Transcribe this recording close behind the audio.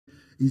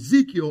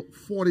Ezekiel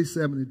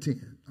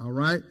 47:10. All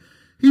right.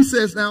 He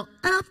says, now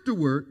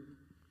afterward,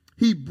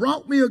 he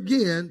brought me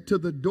again to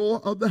the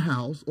door of the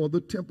house, or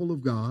the temple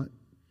of God,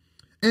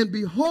 and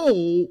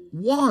behold,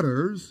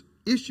 waters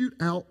issued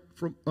out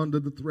from under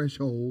the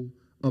threshold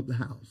of the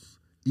house,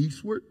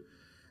 eastward.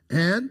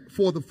 And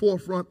for the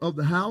forefront of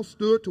the house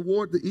stood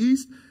toward the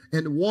east,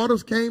 and the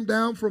waters came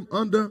down from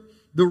under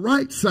the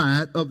right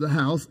side of the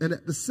house and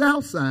at the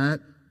south side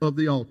of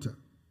the altar.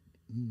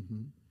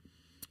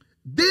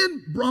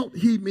 Then brought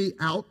he me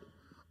out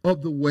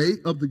of the way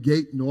of the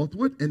gate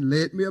northward, and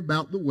led me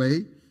about the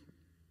way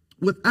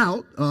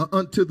without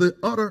unto the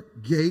utter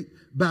gate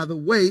by the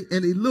way,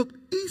 and he looked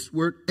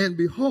eastward, and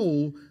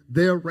behold,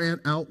 there ran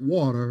out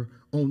water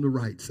on the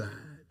right side.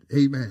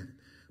 Amen.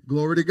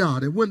 Glory to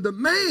God. And when the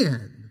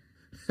man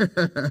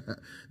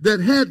that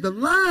had the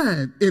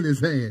line in his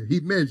hand, he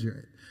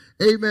measured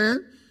it.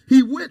 Amen.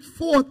 He went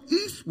forth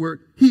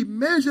eastward. He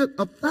measured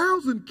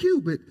 1,000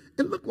 cubits.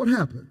 And look what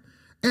happened.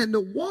 And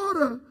the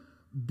water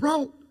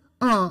brought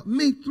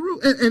me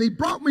through. And he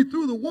brought me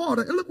through the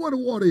water. And look where the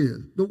water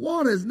is. The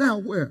water is now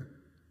where?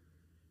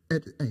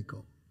 At the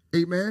ankle.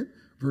 Amen.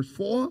 Verse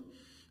 4.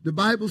 The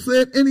Bible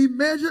said, and he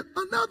measured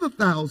another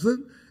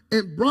 1,000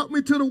 and brought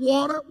me to the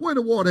water. Where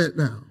the water at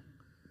now?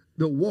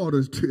 The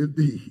water's to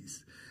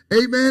these.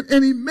 Amen.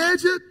 And he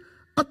measured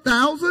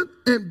 1,000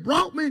 and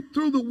brought me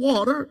through the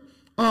water.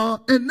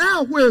 And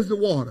now where's the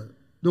water?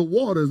 The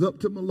water's up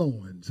to my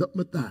loins, up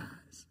my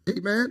thighs.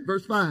 Amen.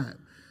 Verse 5.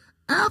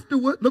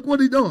 Afterward, look what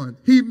he done.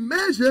 He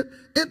measured,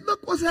 and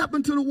look what's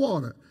happened to the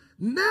water.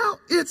 Now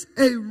it's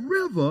a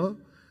river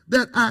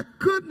that I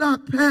could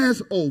not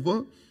pass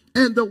over,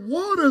 and the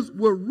waters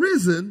were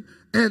risen,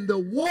 and the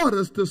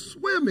waters to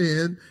swim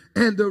in,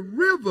 and the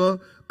river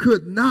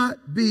could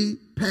not be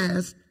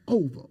passed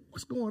over.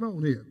 What's going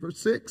on here? Verse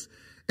 6.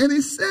 And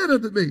he said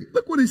unto me,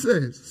 look what he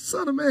says.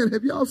 Son of man,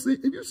 have you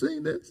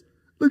seen this?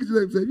 Look at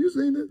your neighbor and say, have you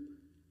seen this?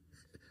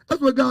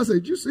 That's what God said.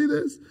 Did you see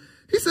this?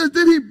 He says,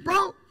 then he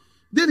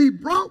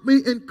brought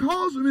me and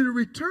caused me to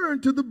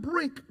return to the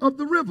brink of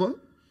the river.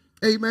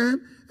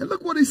 Amen. And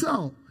look what he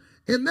saw.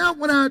 And now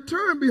when I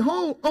turned,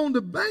 behold, on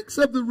the banks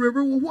of the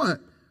river were what?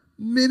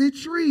 Many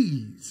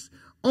trees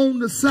on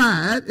the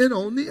side and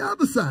on the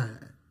other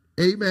side.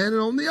 Amen. And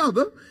on the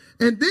other.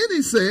 And then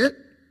he said,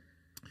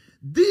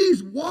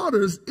 these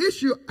waters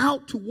issue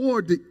out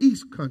toward the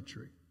east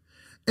country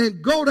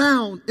and go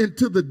down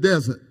into the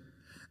desert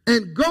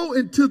and go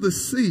into the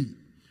sea,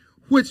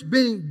 which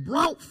being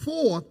brought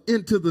forth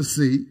into the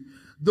sea,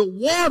 the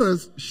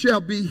waters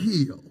shall be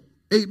healed.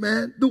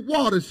 Amen. The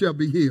waters shall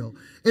be healed.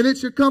 And it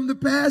shall come to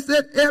pass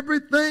that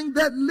everything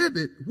that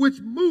liveth, which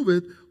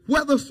moveth,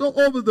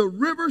 whethersoever the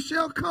river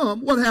shall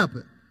come, what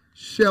happened?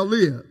 Shall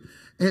live.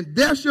 And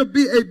there shall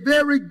be a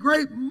very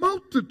great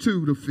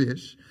multitude of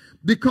fish,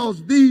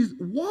 because these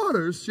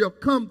waters shall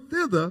come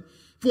thither,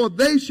 for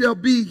they shall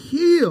be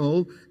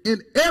healed,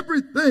 and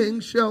everything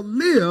shall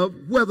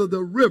live, whether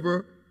the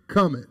river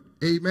cometh.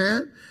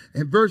 Amen.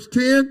 And verse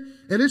 10,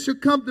 and it shall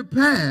come to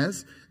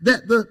pass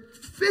that the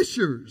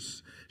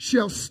fishers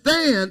shall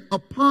stand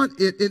upon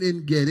it in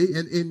En-gedi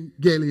and in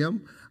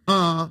Galium,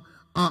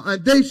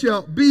 and they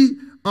shall be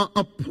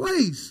a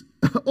place.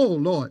 Oh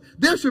Lord,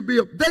 there shall be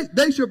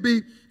they shall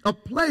be a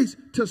place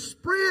to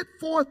spread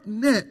forth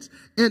nets,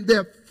 and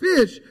their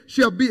fish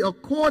shall be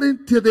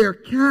according to their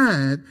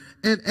kind,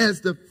 and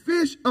as the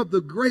fish of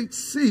the great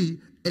sea,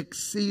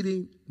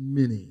 exceeding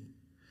many.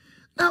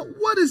 Now,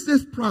 what is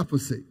this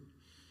prophecy?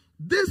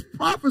 This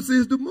prophecy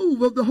is the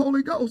move of the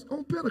Holy Ghost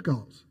on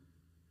Pentecost.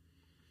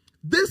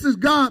 This is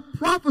God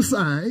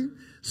prophesying,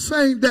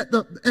 saying that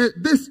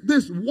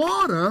this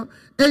water,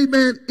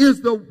 amen,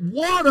 is the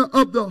water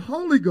of the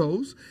Holy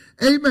Ghost,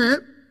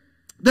 amen,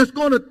 that's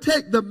going to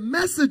take the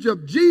message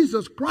of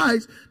Jesus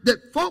Christ,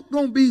 that folk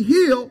going to be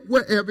healed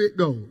wherever it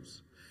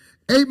goes.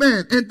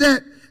 Amen.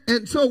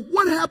 And so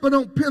what happened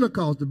on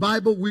Pentecost? The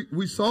Bible,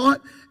 we saw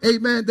it,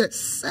 amen, that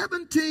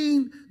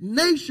 17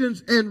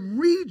 nations and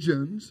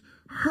regions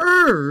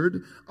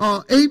heard,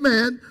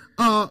 amen,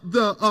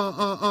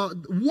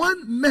 the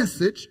one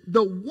message,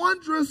 the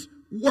wondrous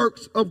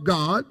works of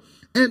God.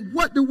 And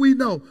what do we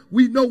know?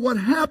 We know what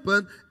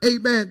happened.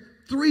 Amen.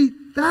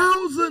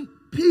 3,000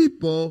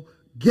 people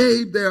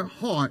gave their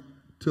heart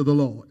to the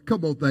Lord.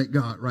 Come on, thank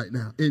God right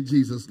now in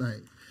Jesus'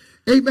 name.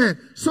 Amen.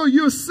 So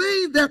you're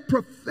seeing that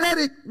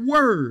prophetic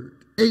word.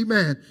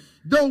 Amen.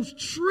 Those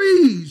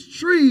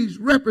trees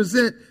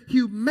represent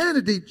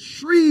humanity,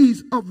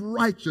 trees of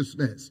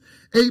righteousness.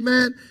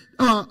 Amen.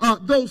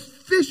 Those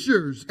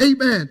fishers,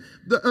 amen,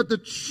 the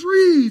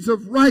trees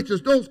of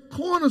righteousness, those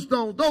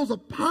cornerstones, those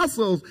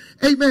apostles,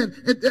 amen,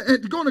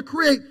 and going to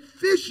create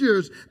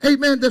fishers,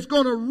 amen, that's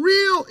going to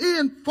reel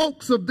in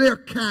folks of their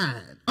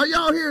kind. Are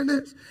y'all hearing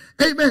this?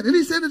 Amen. And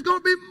he said there's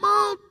going to be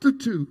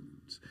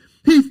multitudes.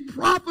 He's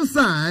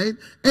prophesying,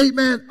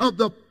 amen, of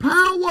the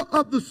power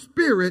of the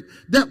Spirit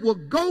that will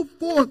go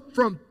forth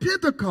from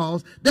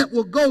Pentecost, that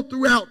will go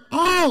throughout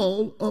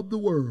all of the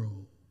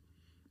world.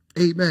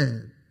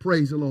 Amen.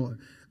 Praise the Lord.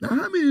 Now,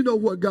 how many of you know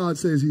what God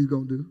says he's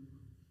going to do?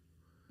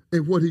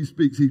 And what he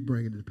speaks, he's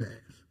bringing to pass.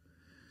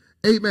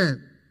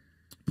 Amen.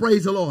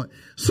 Praise the Lord.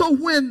 So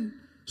when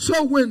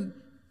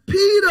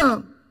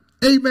Peter,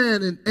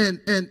 amen,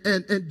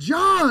 and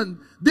John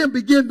then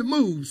began to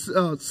move,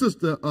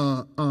 Sister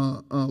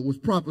was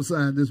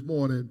prophesying this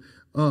morning,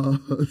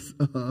 Belinda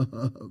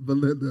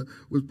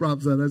was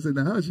prophesying. I said,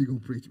 now how's she going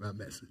to preach my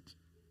message?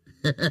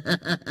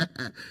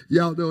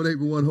 Y'all know it ain't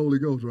but one Holy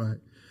Ghost, right?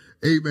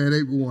 Amen,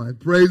 ain't but one.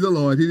 Praise the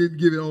Lord. He didn't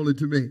give it only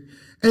to me.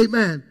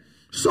 Amen.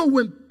 So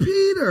when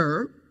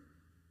Peter,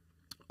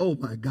 oh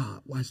my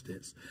God, watch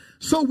this.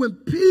 So when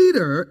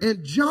Peter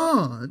and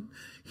John,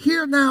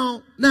 here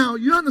now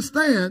you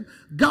understand,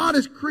 God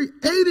is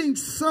creating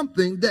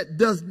something that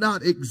does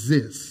not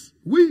exist.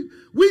 We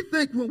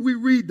think when we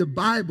read the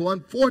Bible,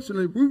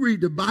 unfortunately, we read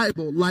the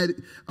Bible like,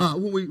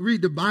 when we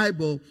read the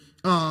Bible,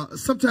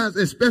 sometimes,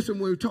 especially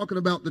when we're talking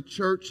about the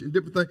church and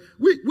different things,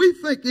 we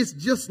think it's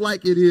just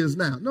like it is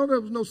now. No,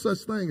 there was no such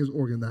thing as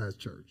organized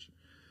church.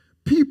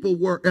 People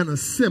were an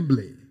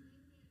assembly.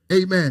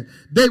 Amen.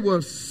 They were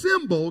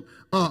assembled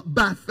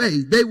by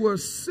faith. They were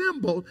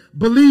assembled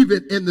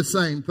believing in the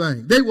same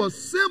thing. They were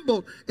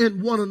assembled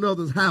in one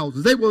another's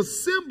houses. They were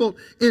assembled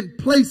in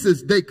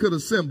places they could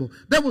assemble.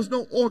 There was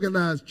no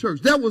organized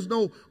church. There was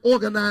no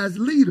organized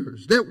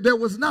leaders. There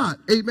was not.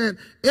 Amen.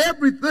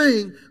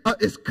 Everything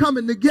is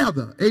coming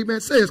together.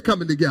 Amen. Say it's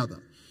coming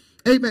together.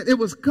 Amen. It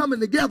was coming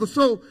together.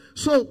 So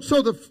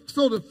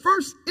the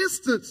first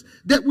instance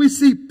that we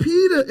see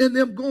Peter and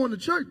them going to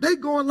church, they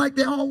going like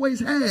they always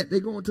had. They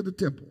going to the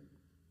temple.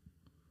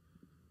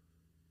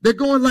 They're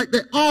going like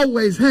they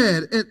always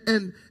had.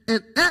 And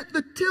at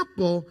the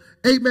temple,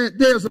 amen,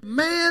 there's a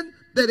man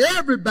that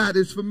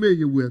everybody's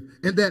familiar with,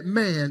 and that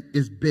man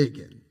is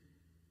begging.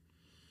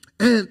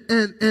 And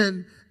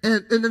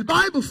the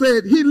Bible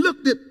said he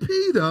looked at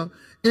Peter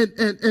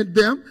and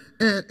them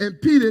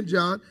and Peter and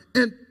John,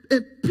 and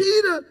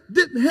Peter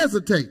didn't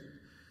hesitate.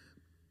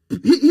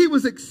 He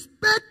was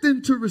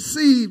expecting to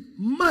receive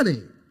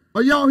money.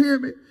 Are y'all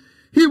hearing me?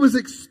 He was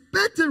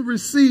expecting to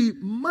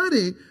receive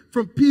money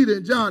from Peter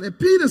and John. And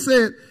Peter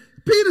said,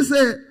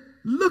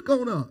 look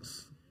on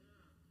us.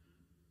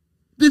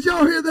 Did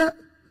y'all hear that?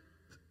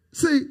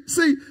 See,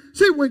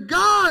 when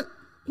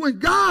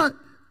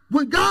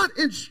God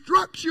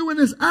instructs you in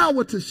this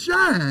hour to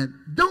shine,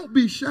 don't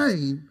be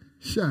shamed,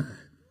 shine.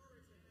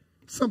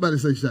 Somebody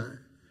say shine.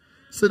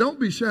 Say, don't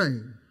be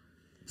shamed.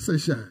 Say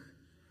shine.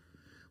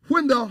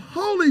 When the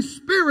Holy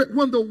Spirit,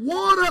 when the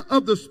water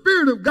of the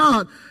Spirit of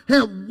God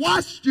have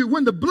washed you,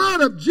 when the blood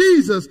of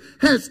Jesus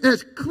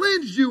has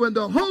cleansed you, and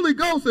the Holy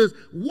Ghost is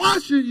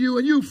washing you,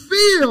 and you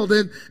feel,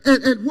 and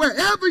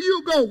wherever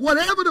you go,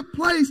 whatever the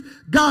place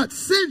God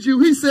sends you,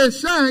 he says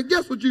shine.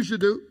 Guess what you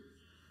should do?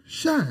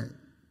 Shine.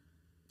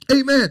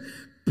 Amen.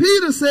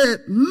 Peter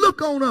said,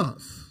 look on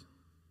us.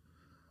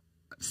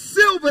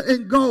 Silver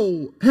and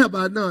gold have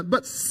I none,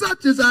 but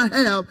such as I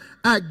have,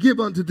 I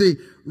give unto thee.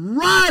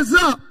 Rise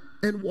up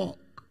and walk.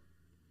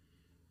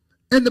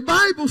 And the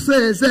Bible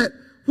says that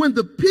when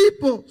the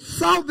people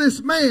saw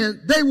this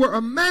man, they were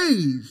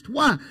amazed.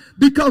 Why?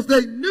 Because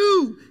they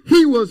knew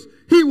he was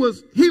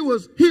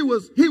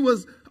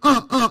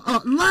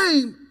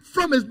lame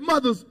from his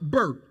mother's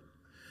birth.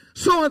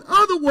 So in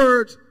other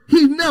words,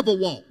 he never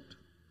walked.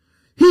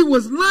 He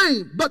was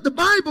lame. But the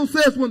Bible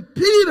says when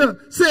Peter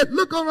said,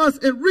 look on us,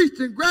 and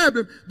reached and grabbed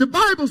him, the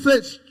Bible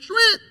said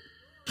strength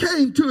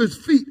came to his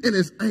feet and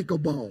his ankle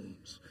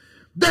bones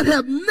that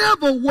have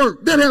never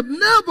worked, that have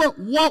never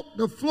walked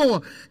the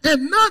floor.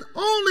 And not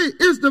only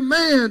is the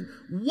man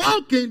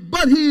walking,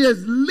 but he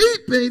is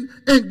leaping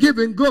and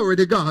giving glory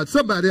to God.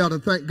 Somebody ought to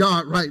thank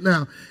God right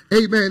now.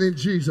 Amen, in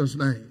Jesus'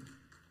 name.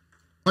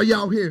 Are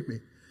y'all hearing me?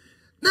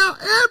 Now,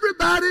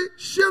 everybody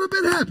should have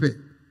been happy.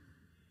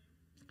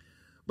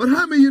 But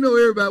how many of you know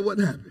everybody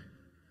wasn't happy?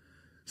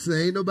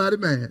 Say, ain't nobody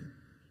mad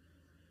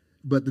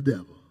but the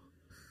devil.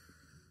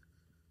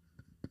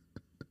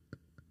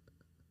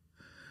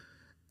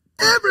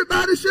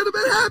 Everybody should have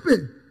been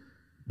happy,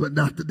 but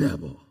not the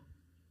devil.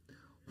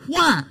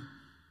 Why?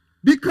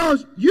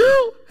 Because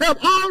you have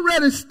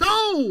already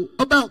stole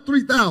about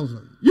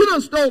 3,000. You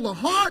done stole the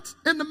hearts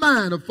and the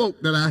mind of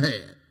folk that I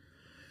had.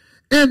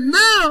 And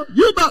now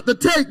you about to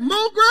take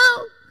more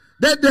ground.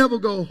 That devil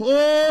go,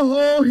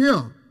 ho,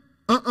 him.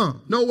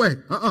 No way.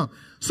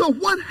 So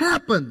what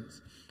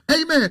happens?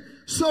 Amen.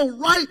 So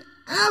right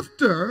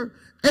after,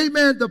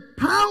 amen, the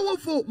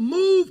powerful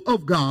move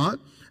of God,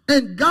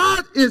 and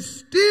God is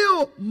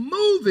still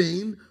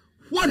moving,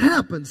 what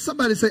happens?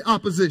 Somebody say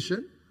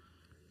opposition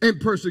and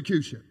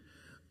persecution.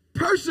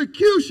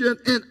 Persecution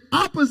and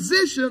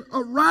opposition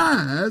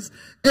arise,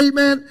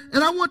 amen.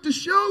 And I want to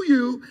show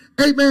you,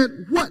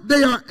 amen, what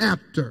they are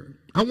after.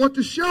 I want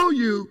to show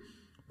you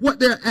what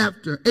they're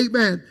after,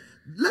 amen.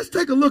 Let's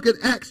take a look at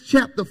Acts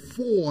chapter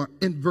 4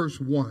 and verse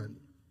 1.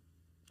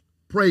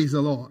 Praise the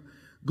Lord.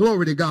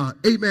 Glory to God.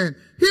 Amen.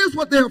 Here's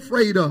what they're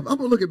afraid of. I'm going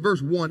to look at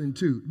verse 1 and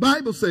 2. The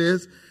Bible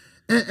says,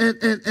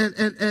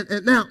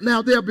 and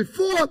now they're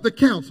before the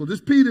council.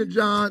 This Peter and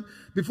John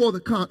before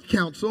the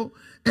council.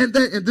 and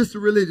this is the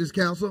religious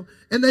council,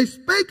 and they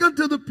spake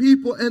unto the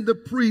people and the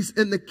priests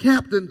and the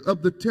captain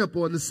of the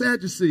temple and the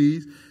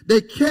Sadducees.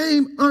 They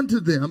came unto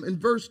them in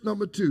verse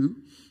number 2.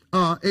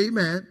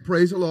 Amen.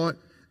 Praise the Lord.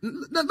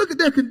 Now look at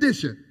their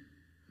condition.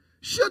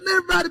 Shouldn't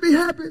everybody be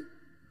happy?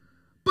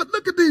 But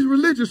look at these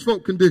religious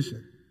folk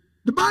condition.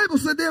 The Bible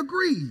said they're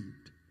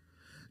grieved.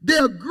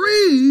 They're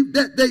grieved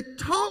that they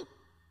taught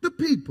the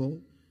people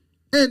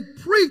and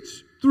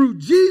preached through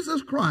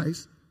Jesus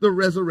Christ the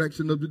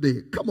resurrection of the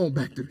dead. Come on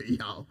back to me,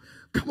 y'all.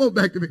 Come on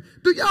back to me.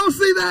 Do y'all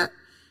see that?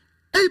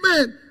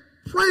 Amen.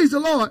 Praise the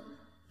Lord.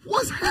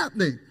 What's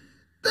happening?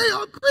 They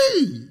are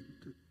grieved.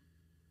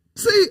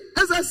 See,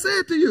 as I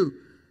said to you,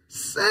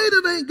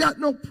 Satan ain't got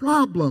no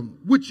problem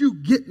with you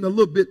getting a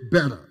little bit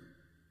better.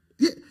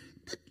 Yeah.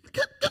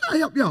 Can I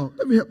help y'all?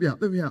 Let me help you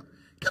out. Let me help.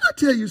 Can I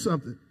tell you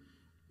something?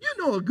 You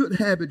know a good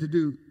habit to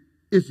do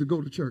is to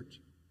go to church.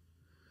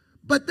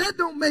 But that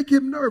don't make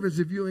him nervous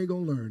if you ain't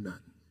going to learn nothing.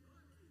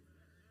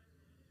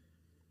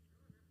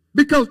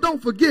 Because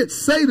don't forget,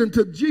 Satan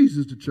took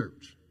Jesus to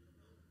church.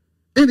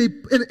 And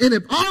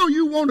if all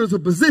you want is a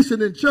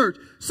position in church,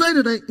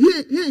 Satan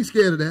ain't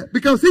scared of that,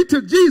 because he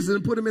took Jesus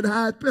and put him in the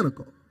highest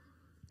pinnacle.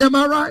 Am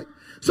I right?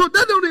 So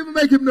that don't even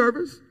make him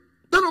nervous.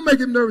 That don't make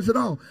him nervous at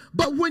all.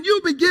 But when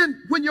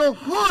your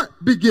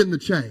heart begin to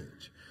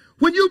change,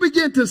 when you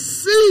begin to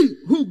see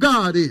who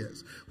God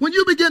is, when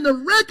you begin to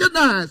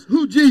recognize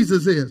who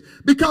Jesus is,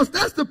 because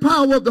that's the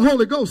power of the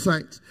Holy Ghost,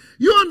 saints.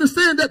 You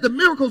understand that the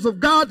miracles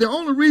of God, the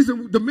only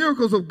reason the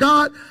miracles of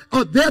God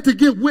are there to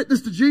give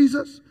witness to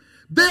Jesus,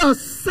 they are a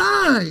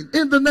sign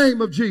in the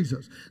name of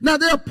Jesus. Now,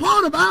 they're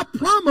part of our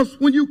promise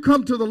when you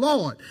come to the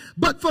Lord.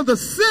 But for the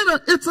sinner,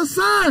 it's a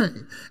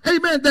sign,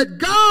 amen, that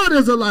God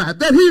is alive,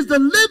 that he's the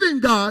living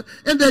God,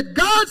 and that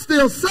God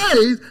still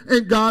saves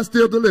and God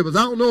still delivers.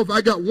 I don't know if I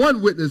got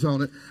one witness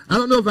on it. I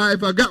don't know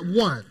if I got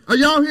one. Are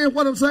y'all hearing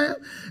what I'm saying?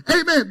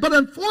 Amen. But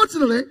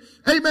unfortunately,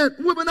 amen,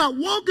 when we're not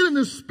walking in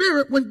the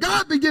Spirit, when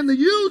God begins to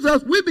use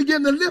us, we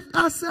begin to lift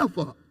ourselves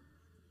up.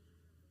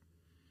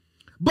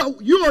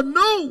 But you'll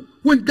know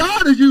when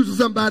God is using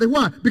somebody.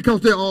 Why? Because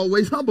they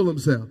always humble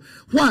themselves.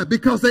 Why?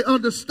 Because they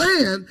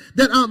understand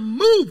that I'm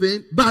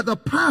moving by the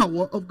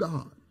power of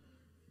God.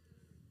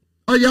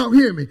 Are y'all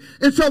hearing me?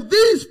 And so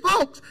these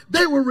folks,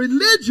 they were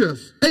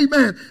religious.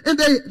 Amen. And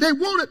they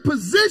wanted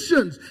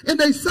positions. And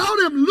they saw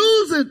them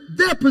losing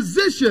their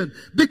position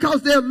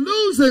because they're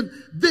losing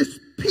this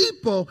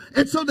people.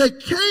 And so they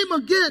came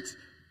against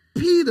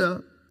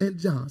Peter and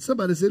John.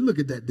 Somebody said, look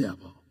at that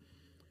devil.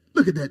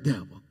 Look at that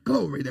devil.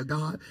 Glory to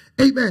God.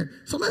 Amen.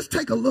 So let's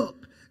take a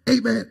look,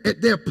 amen,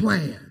 at their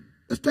plan.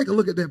 Let's take a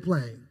look at their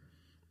plan.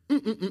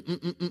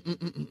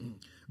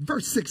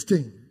 Verse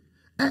 16.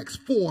 Acts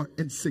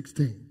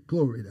 4:16.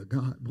 Glory to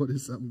God. Boy,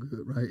 this is something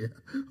good right here.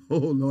 Oh,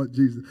 Lord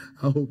Jesus.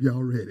 I hope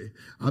y'all ready.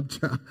 I'm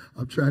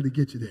trying to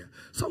get you there.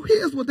 So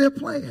here's what they're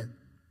playing.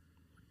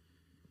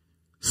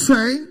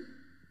 Saying,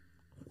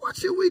 what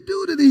should we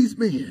do to these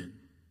men?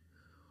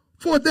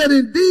 For that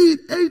indeed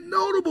a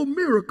notable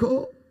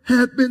miracle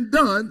hath been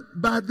done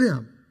by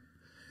them,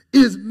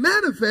 is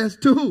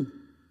manifest to who?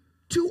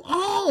 To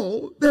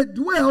all that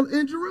dwell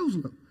in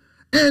Jerusalem.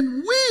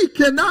 And we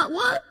cannot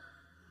what?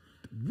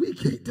 We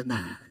can't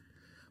deny it.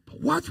 But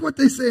watch what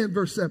they say in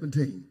verse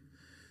 17.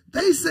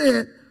 They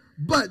said,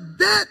 but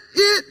that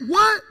it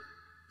what?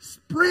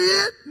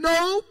 Spread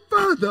no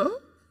further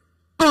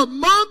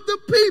among the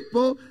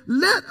people,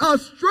 let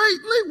us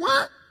straightly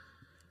what?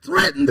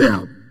 Threaten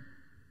them.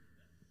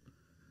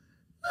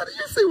 Now, do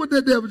you see what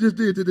that devil just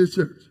did to this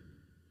church?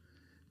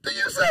 Do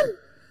you see?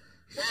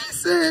 He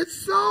said,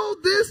 so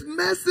this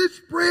message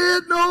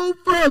spread no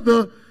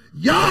further,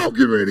 y'all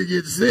get ready to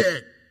get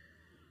sick.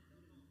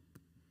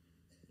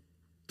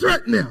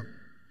 Threaten them.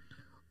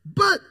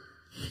 But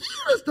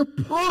here's the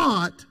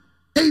part,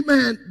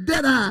 amen,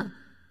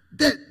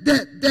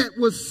 that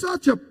was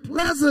such a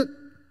pleasant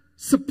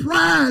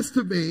surprise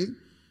to me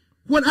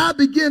when I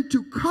began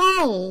to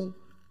call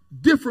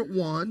different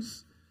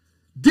ones,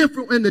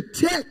 in the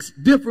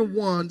text, different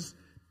ones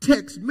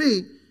text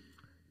me.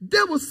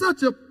 There was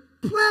such a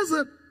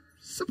pleasant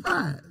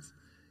surprise.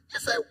 You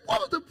say,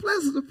 what was the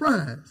pleasant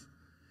surprise?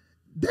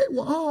 They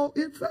were all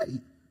in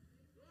faith.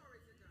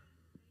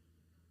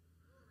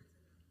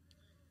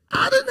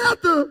 I didn't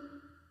have to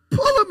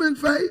pull them in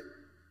faith.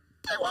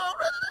 They were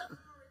already there.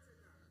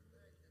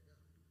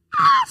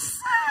 I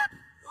said,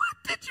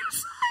 what did you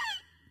say?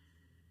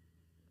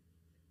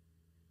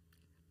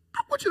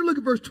 I want you to look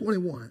at verse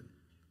 21.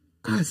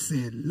 I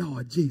said,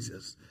 Lord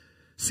Jesus.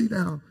 See,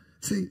 now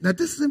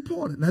this is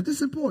important. You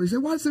say,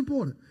 why is it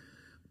important?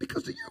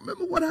 Because do you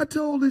remember what I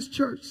told this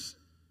church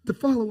the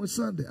following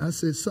Sunday? I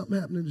said, something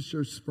happened in this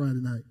church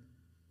Friday night.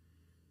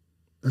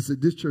 I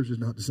said, this church is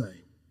not the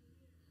same.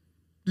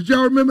 Did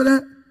y'all remember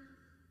that?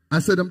 I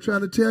said, I'm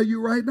trying to tell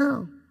you right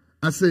now.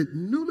 I said,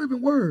 New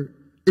Living Word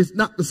is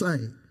not the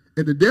same.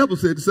 And the devil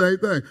said the same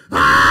thing.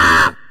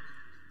 Ah!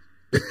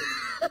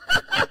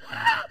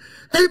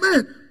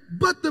 Amen.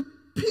 But the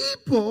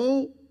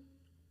people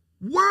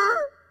were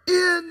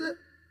in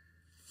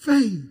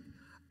faith.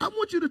 I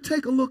want you to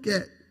take a look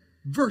at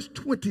verse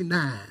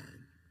 29,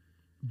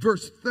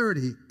 verse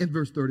 30, and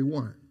verse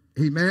 31.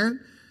 Amen?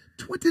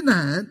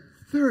 29,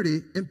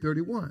 30, and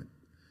 31.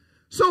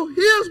 So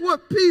here's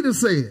what Peter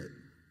said.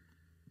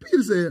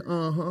 Peter said,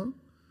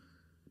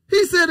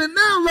 He said, and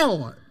now,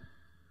 Lord,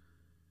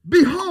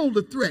 behold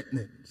the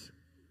threatenings,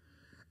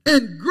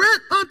 and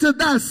grant unto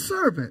thy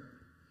servant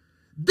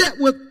that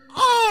with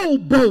all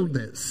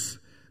boldness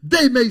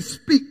they may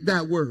speak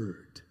thy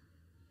word,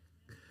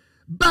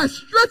 by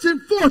stretching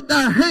forth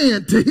thy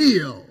hand to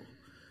heal,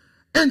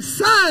 and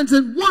signs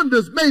and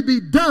wonders may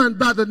be done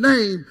by the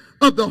name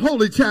of the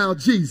Holy Child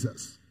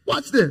Jesus.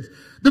 Watch this.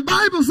 The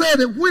Bible said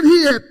that when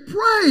he had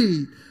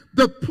prayed,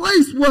 the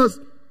place was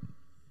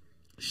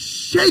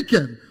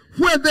shaken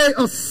where they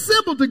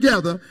assembled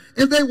together,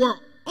 and they were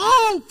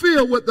all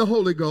filled with the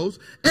Holy Ghost,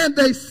 and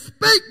they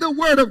spake the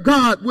word of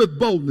God with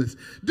boldness.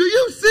 Do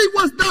you see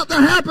what's about to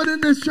happen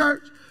in this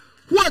church?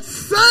 What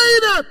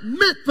Satan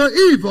meant for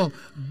evil,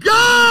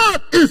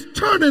 God is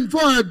turning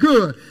for our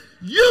good.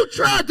 You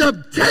tried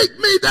to take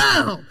me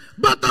down,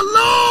 but the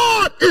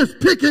Lord is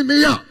picking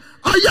me up.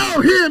 Are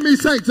y'all hearing me,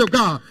 saints of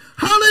God?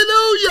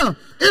 Hallelujah.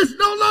 It's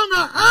no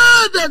longer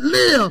I that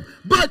live,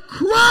 but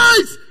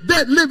Christ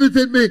that liveth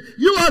in me.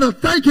 You ought to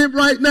thank him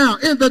right now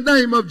in the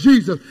name of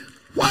Jesus.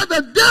 Why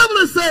the devil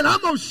is saying, I'm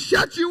going to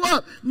shut you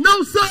up.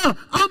 No, sir.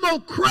 I'm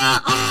going to cry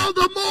all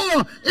the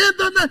more in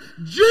the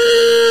name.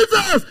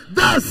 Jesus,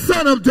 the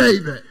Son of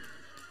David.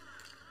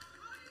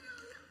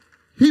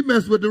 He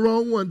messed with the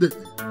wrong one,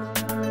 didn't he?